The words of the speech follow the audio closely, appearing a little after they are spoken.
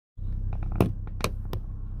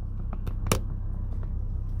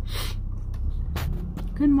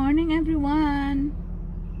Good morning everyone.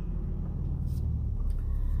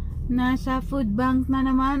 Nasa food bank na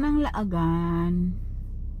naman ang laagan.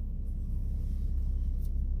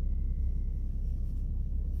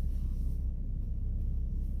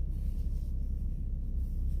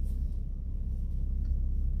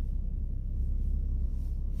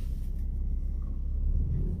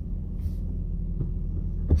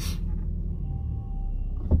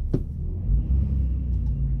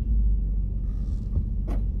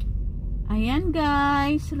 Ayan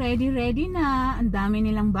guys, ready na. Ang dami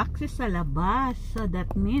nilang boxes sa labas. So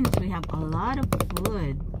that means we have a lot of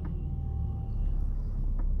food.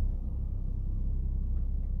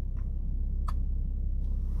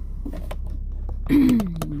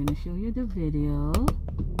 I'm gonna show you the video.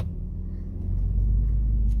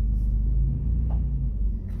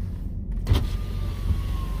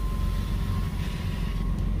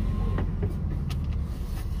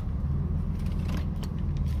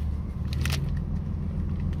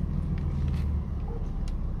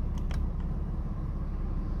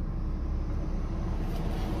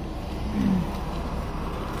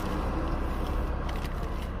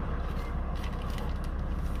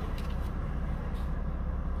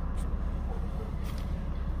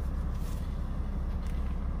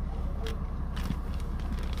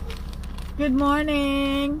 Good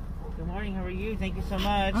morning. Good morning, how are you? Thank you so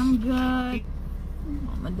much. I'm good.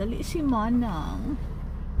 Madali si Manang.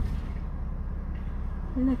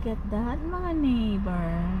 Look at that, mga neighbor.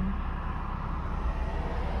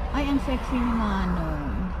 Ay, ang sexy ni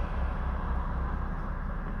Manong.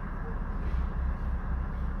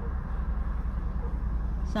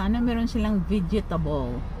 Sana meron silang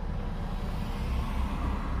vegetable.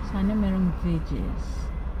 Sana merong veggies.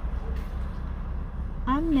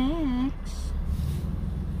 I'm next.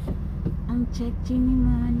 Ang sexy ni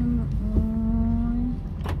Manong.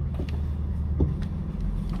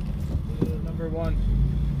 Number one.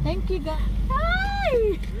 Thank you guys.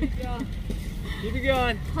 Hi! Keep it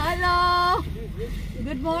going. Hello!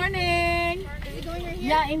 Good morning! Is it going right here?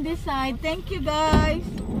 Yeah, in this side. Thank you guys.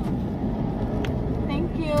 Thank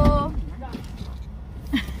you.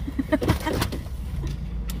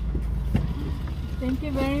 Thank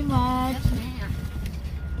you very much. Yes, ma'am.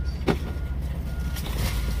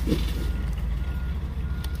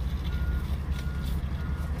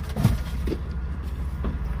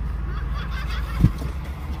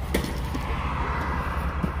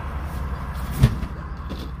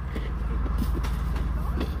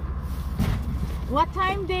 What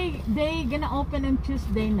time they gonna open on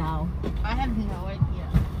Tuesday now? I have no idea.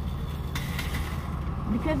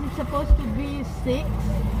 Because it's supposed to be 6.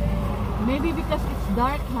 Maybe because it's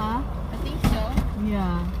dark, huh? I think so.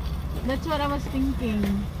 Yeah. That's what I was thinking.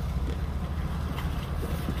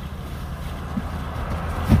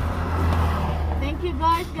 Thank you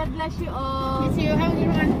guys. God bless you all. You see you have a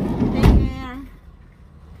good one. Take care.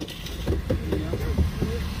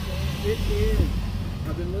 It is.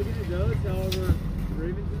 I've been looking at those, however,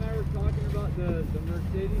 Ravens and I were talking about the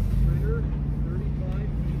Mercedes Sprinter 35.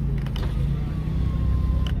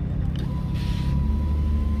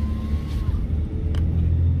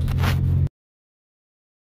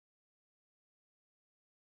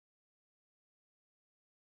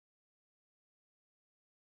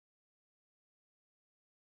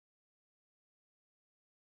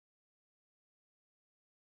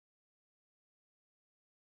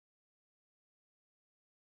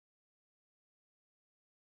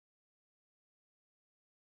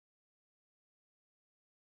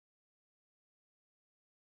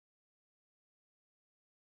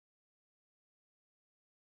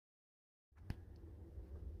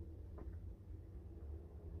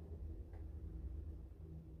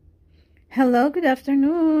 Hello, good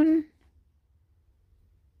afternoon.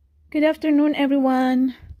 Good afternoon,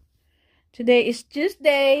 everyone. Today is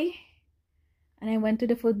Tuesday, and I went to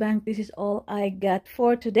the food bank. This is all I got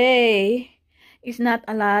for today. It's not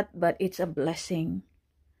a lot, but it's a blessing.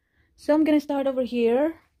 So I'm gonna start over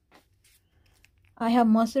here. I have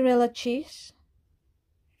mozzarella cheese,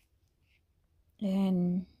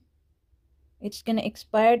 and it's gonna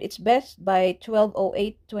expire its best by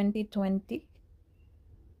 12/08/2020.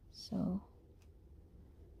 So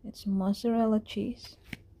it's mozzarella cheese.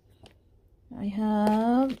 I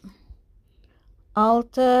have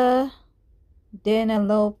Alta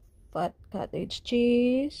Denalo fat cottage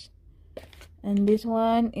cheese, and this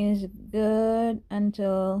one is good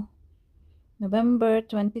until November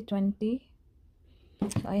 2020.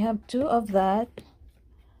 So I have 2 of that.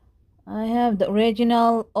 I have the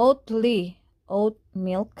original Oatly oat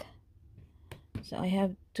milk. So I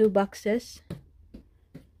have 2 boxes.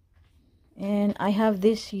 And I have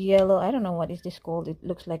this yellow, I don't know what is this called. It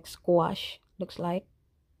looks like squash, looks like,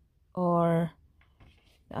 or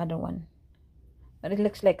the other one, but it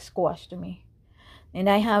looks like squash to me. And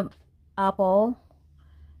I have apple,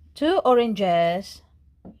 2 oranges,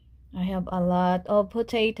 I have a lot of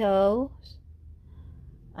potatoes,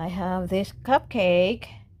 I have this cupcake,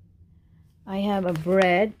 I have a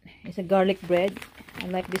bread. It's a garlic bread. I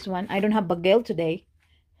like this one. I don't have bagel today.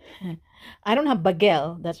 I don't have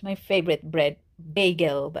bagel. That's my favorite bread.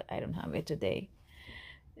 Bagel, but I don't have it today.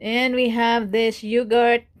 And we have this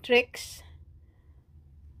yogurt tricks.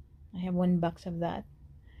 I have 1 box of that.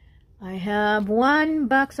 I have 1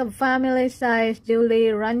 box of family size Julie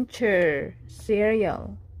Rancher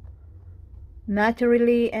cereal.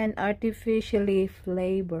 Naturally and artificially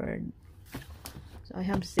flavored. So I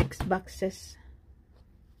have 6 boxes.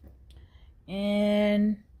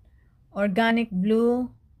 And organic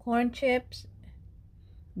blue corn chips.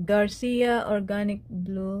 Garcia organic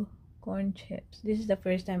blue corn chips. This is the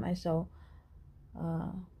first time I saw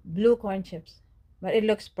blue corn chips, but it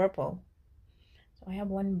looks purple. So I have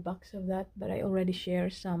 1 box of that, but I already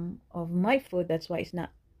shared some of my food. That's why it's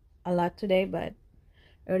not a lot today, but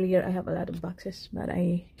earlier I have a lot of boxes, but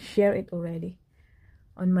I share it already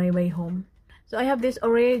on my way home. So I have this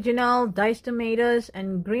original diced tomatoes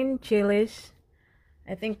and green chilies.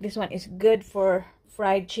 I think this one is good for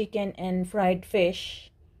fried chicken and fried fish.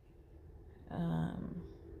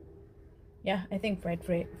 Yeah, I think fried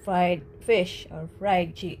fish or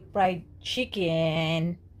fried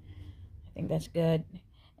chicken. I think that's good.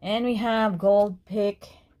 And we have gold pick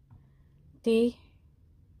tea,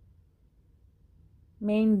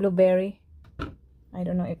 Maine blueberry. I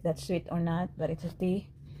don't know if that's sweet or not, but it's a tea.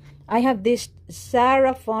 I have this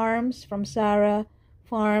Sarah Farms, from Sarah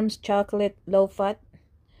Farms chocolate low fat.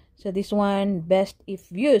 So this one, best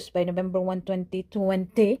if used by November 1,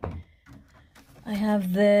 2020. I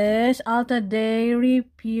have this Alta Dairy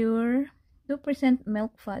Pure 2%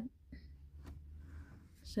 milk fat.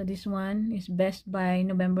 So this one is best by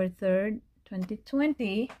November 3rd,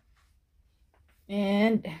 2020.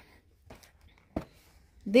 And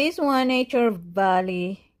this one, Nature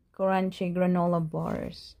Valley crunchy granola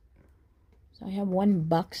bars. So I have 1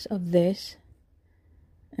 box of this.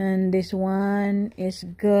 And this one is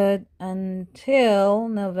good until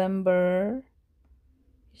November,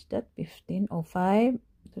 is that 15/05,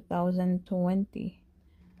 2020.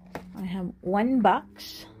 I have 1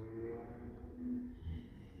 box.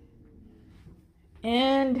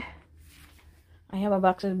 And I have a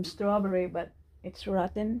box of strawberry, but it's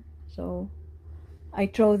rotten, so I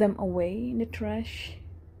throw them away in the trash.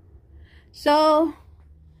 So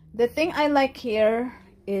the thing I like here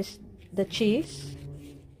is the cheese,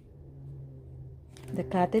 the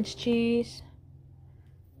cottage cheese,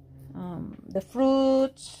 the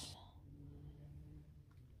fruits.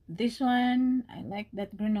 This one, I like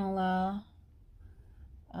that granola,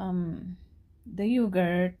 the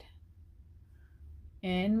yogurt,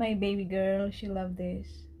 and my baby girl, she loves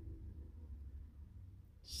this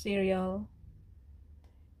cereal.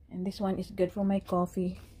 And this one is good for my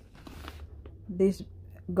coffee. This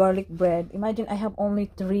garlic bread. Imagine I have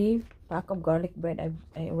only 3 pack of garlic bread.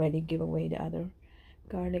 I already give away the other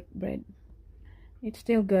garlic bread. It's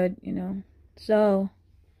still good, you know. So,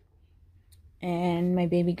 and my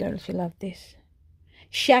baby girl, she loves this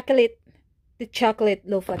chocolate, the chocolate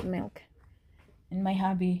low fat milk. And my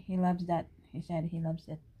hubby, he loves that. He said he loves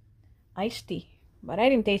that iced tea, but I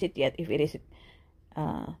didn't taste it yet if it is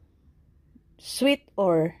sweet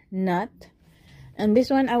or not. And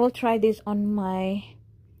this one, I will try this on my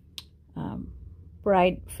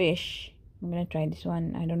fried fish. I'm gonna try this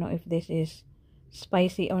one. I don't know if this is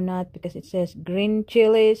spicy or not because it says green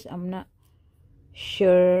chilies. I'm not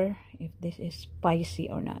sure if this is spicy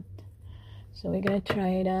or not, so we're gonna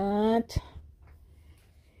try that.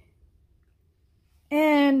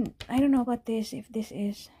 And I don't know about this, if this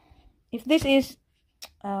is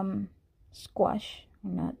squash.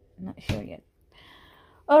 I'm not sure yet.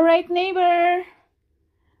 All right, neighbor,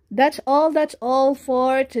 that's all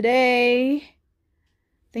for today.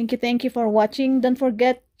 Thank you for watching. Don't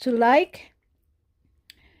forget to like,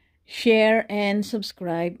 share, and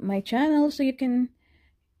subscribe my channel so you can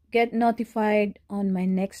get notified on my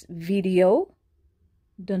next video.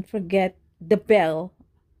 Don't forget the bell.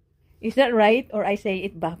 Is that right, or I say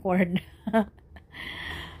it backward?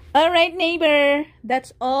 All right, neighbor,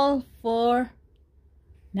 that's all for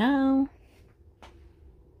now.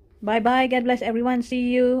 Bye bye. God bless everyone. See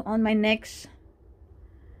you on my next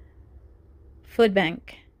food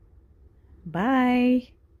bank. Bye.